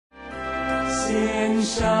献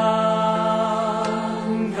上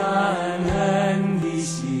感恩的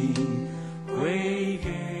心归给。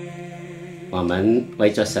我们为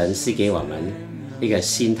着神赐给我们一个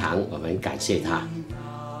新堂，我们感谢他。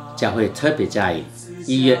教会特别在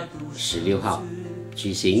1月16号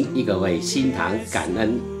举行一个为新堂感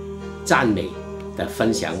恩赞美的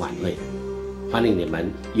分享晚会，欢迎你们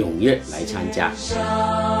踊跃来参加。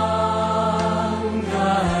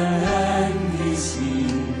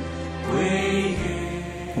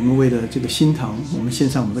我们为了这个新堂，我们献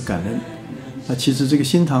上我们的感恩。其实这个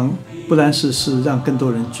新堂不单是让更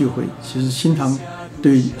多人聚会，其实新堂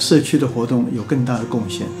对社区的活动有更大的贡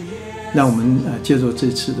献。让我们借助这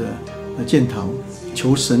次的建堂，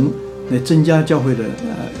求神来增加教会的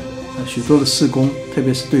许多的事工，特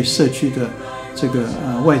别是对社区的这个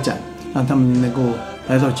外展，让他们能够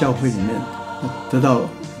来到教会里面，得到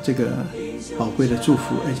这个宝贵的祝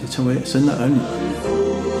福，而且成为神的儿女。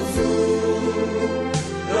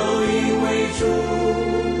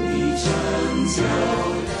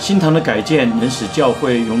新堂的改建能使教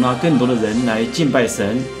会容纳更多的人来敬拜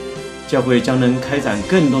神，教会将能开展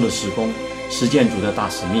更多的事工，实践主的大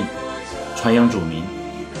使命，传扬主名。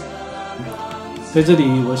在这里，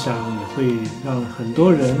我想也会让很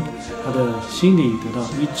多人他的心里得到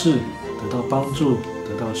医治，得到帮助，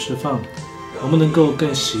得到释放。我们能够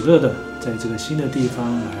更喜乐的在这个新的地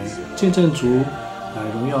方来见证主，来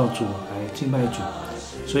荣耀主，来敬拜主。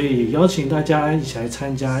所以邀请大家一起来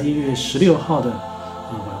参加1月16号的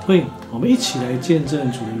晚会，我们一起来见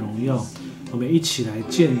证主的荣耀，我们一起来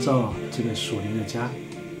建造这个属灵的家。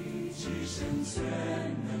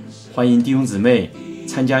欢迎弟兄姊妹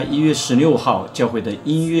参加1月16号教会的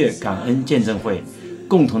音乐感恩见证会，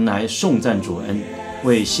共同来颂赞主恩，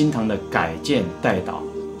为新堂的改建代祷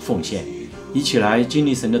奉献，一起来经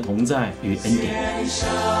历神的同在与恩典。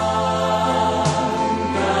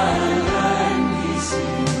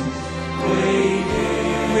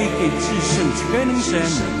归给至圣全能神，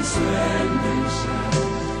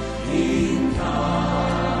因他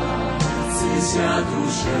赐下独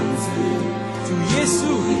生子，主耶稣。